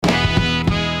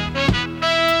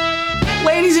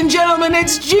gentlemen,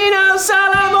 it's Gino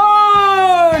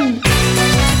Salamone!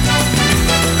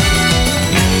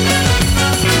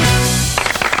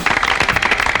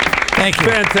 Thank you.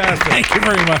 Fantastic. Thank you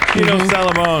very much. Gino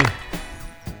Salamone.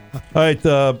 All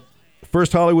right,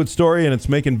 first Hollywood story, and it's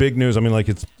making big news. I mean, like,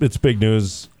 it's big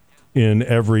news in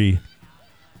every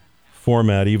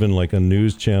format, even like on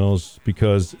news channels,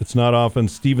 because it's not often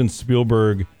Steven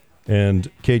Spielberg and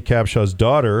Kate Capshaw's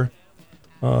daughter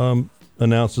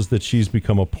announces that she's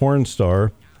become a porn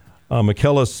star.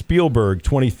 Michaela Spielberg,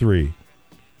 23,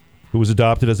 who was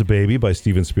adopted as a baby by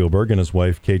Steven Spielberg and his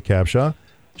wife, Kate Capshaw,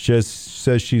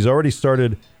 says she's already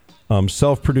started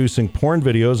self-producing porn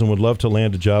videos and would love to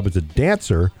land a job as a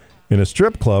dancer in a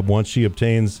strip club once she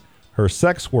obtains her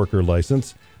sex worker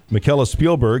license. Michaela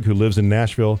Spielberg, who lives in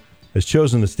Nashville, has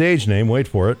chosen the stage name, wait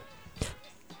for it,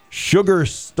 Sugar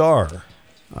Star,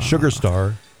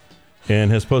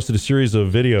 and has posted a series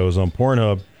of videos on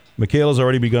Pornhub. Michaela's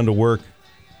already begun to work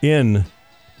in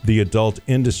the adult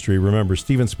industry. Remember,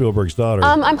 Steven Spielberg's daughter.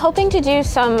 I'm hoping to do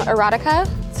some erotica.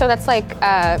 So that's like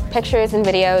pictures and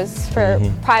videos for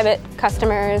private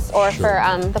customers or for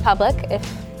the public, if,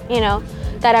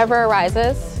 that ever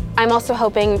arises. I'm also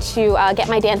hoping to get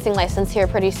my dancing license here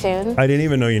pretty soon. I didn't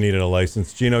even know you needed a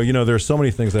license. Gino, there's so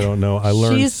many things I don't know. I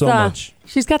learned so much.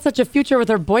 She's got such a future with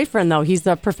her boyfriend, though. He's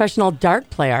a professional dart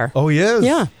player. Oh, he is?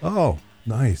 Yeah. Oh,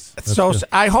 nice. That's So good.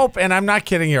 I hope, and I'm not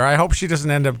kidding here, I hope she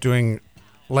doesn't end up doing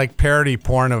like parody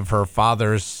porn of her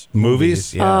father's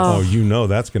movies. Yeah. Oh,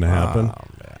 that's going to happen.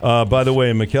 By the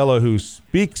way, Michaela, who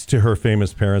speaks to her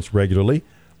famous parents regularly,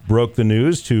 broke the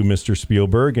news to Mr.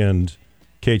 Spielberg and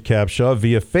Kate Capshaw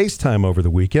via FaceTime over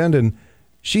the weekend, and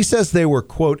she says they were,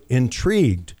 quote,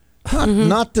 intrigued,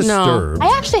 not disturbed.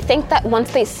 I actually think that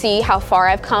once they see how far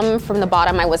I've come from the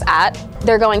bottom I was at,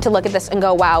 they're going to look at this and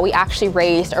go, wow, we actually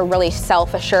raised a really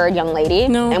self-assured young lady,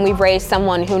 and we've raised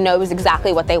someone who knows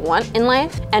exactly what they want in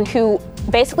life and who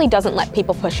basically doesn't let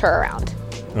people push her around.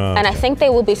 And I think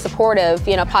they will be supportive,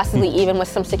 possibly even with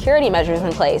some security measures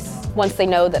in place once they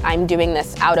know that I'm doing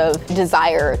this out of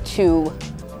desire to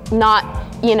not,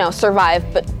 survive,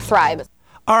 but thrive.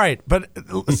 All right, but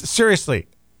seriously,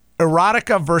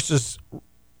 erotica versus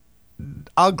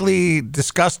ugly,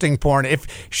 disgusting porn. If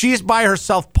she's by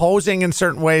herself posing in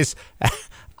certain ways,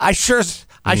 I sure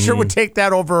would take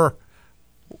that over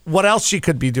what else she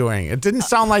could be doing. It didn't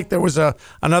sound like there was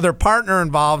another partner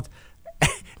involved.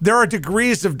 There are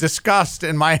degrees of disgust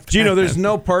in my opinion. Gino, there's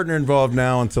no partner involved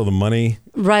now until the money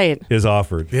is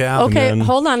offered. Yeah. Okay,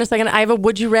 hold on a second. I have a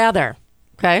would you rather.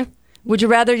 Okay. Would you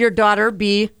rather your daughter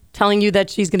be telling you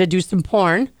that she's going to do some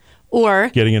porn or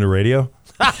getting into radio?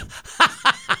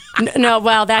 No,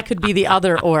 well, that could be the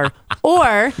other or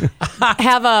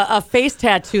have a face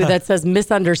tattoo that says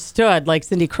misunderstood like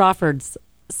Cindy Crawford's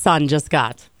son just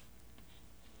got.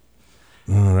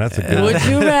 Oh, that's a good Would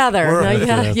you rather?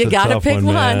 You got to pick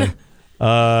one.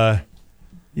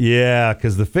 Yeah,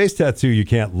 because the face tattoo you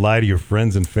can't lie to your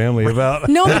friends and family about.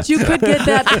 No, but you could get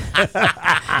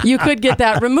that. You could get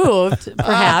that removed,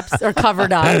 perhaps, or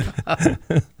covered up.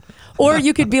 Or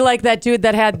you could be like that dude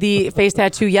that had the face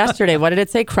tattoo yesterday. What did it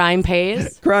say? Crime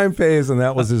pays? Crime pays, and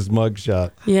that was his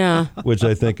mugshot. Yeah. Which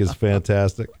I think is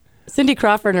fantastic. Cindy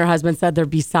Crawford and her husband said they're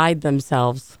beside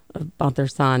themselves about their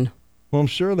son. Well, I'm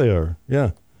sure they are.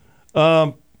 Yeah.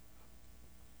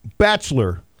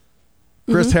 Bachelor,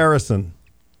 Chris Harrison.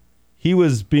 He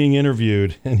was being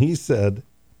interviewed, and he said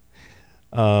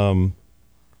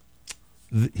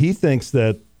he thinks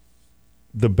that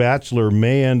The Bachelor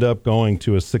may end up going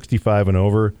to a 65 and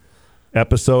over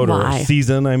episode or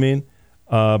season, I mean.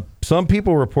 Some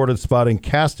people reported spotting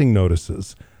casting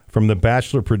notices from The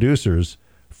Bachelor producers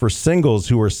for singles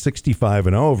who are 65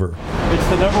 and over. It's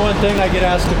the number one thing I get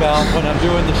asked about when I'm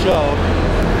doing the show.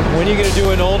 When are you going to do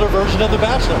an older version of The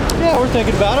Bachelor? Yeah, we're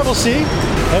thinking about it. We'll see.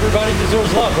 Everybody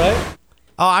deserves love, right?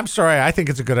 Oh, I'm sorry. I think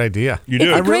it's a good idea. You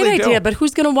do? It's a great idea, but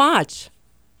who's going to watch?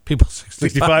 People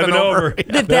 65 and over.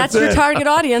 If that's your target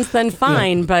audience, then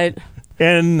fine, but...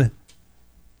 And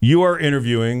you are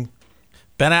interviewing...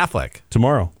 Ben Affleck.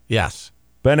 Tomorrow. Yes.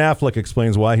 Ben Affleck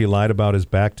explains why he lied about his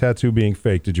back tattoo being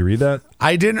fake. Did you read that?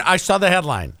 I didn't. I saw the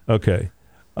headline. Okay.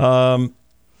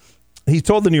 He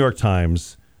told the New York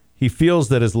Times he feels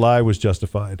that his lie was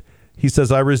justified. He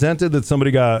says, I resented that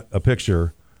somebody got a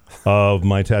picture of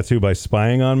my tattoo by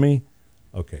spying on me.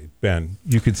 Okay, Ben,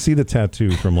 you could see the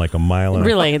tattoo from like a mile and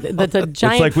really, that's a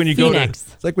giant it's like when you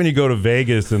phoenix. It's like when you go to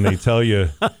Vegas and they tell you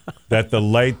that the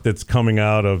light that's coming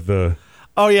out of the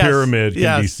pyramid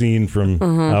can be seen from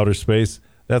outer space.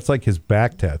 That's like his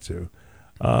back tattoo.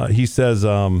 He says,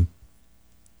 the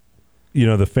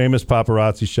famous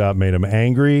paparazzi shot made him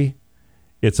angry,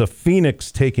 It's a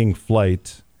phoenix taking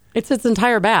flight. It's its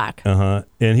entire back. And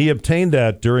he obtained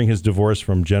that during his divorce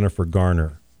from Jennifer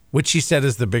Garner. Which he said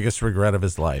is the biggest regret of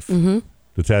his life. Mm-hmm.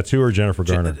 The tattoo or Jennifer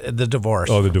Garner? The divorce.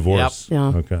 Oh, the divorce. Yep.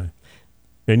 Yeah. Okay.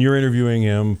 And you're interviewing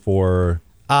him for...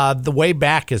 The Way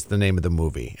Back is the name of the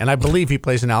movie. And I believe he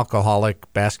plays an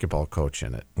alcoholic basketball coach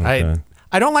in it. Okay.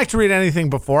 I don't like to read anything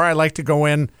before. I like to go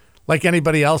in like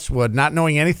anybody else would, not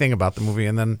knowing anything about the movie.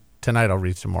 And then tonight I'll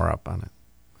read some more up on it.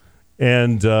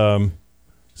 And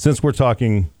since we're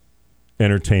talking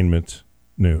entertainment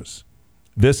news,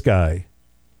 this guy,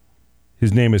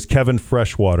 his name is Kevin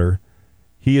Freshwater.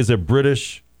 He is a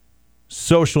British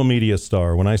social media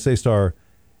star. When I say star,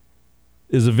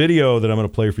 is a video that I'm going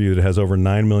to play for you that has over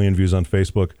 9 million views on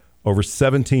Facebook, over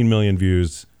 17 million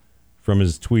views from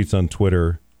his tweets on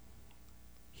Twitter.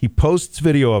 He posts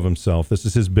video of himself, this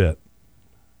is his bit,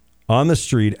 on the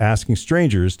street asking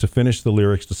strangers to finish the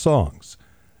lyrics to songs.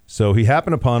 So he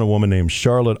happened upon a woman named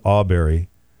Charlotte Awberry,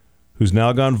 who's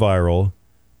now gone viral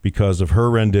because of her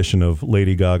rendition of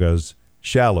Lady Gaga's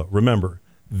Shallow. Remember,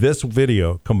 this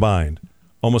video combined,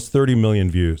 almost 30 million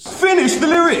views. Finish the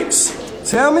lyrics.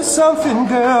 Tell me something,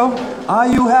 girl. Are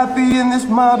you happy in this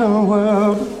modern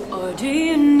world? Or do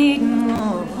you need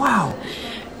more? Wow.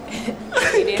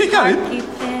 Keep going.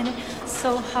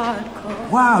 So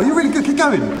hardcore. Wow, you're really good. Keep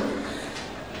going. I'm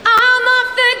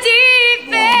off the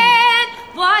deep end.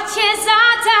 Watch as I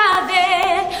dive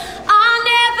in. I'll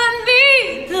never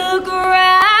meet the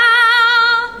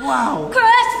ground. Wow.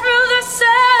 Crash through the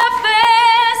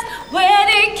surface where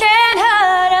they can't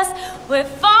hurt us. We're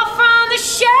far from the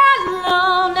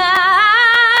shallow now.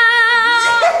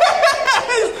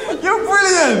 You're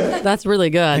brilliant. That's really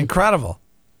good. Incredible.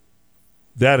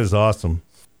 That is awesome.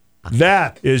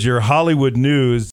 That is your Hollywood news.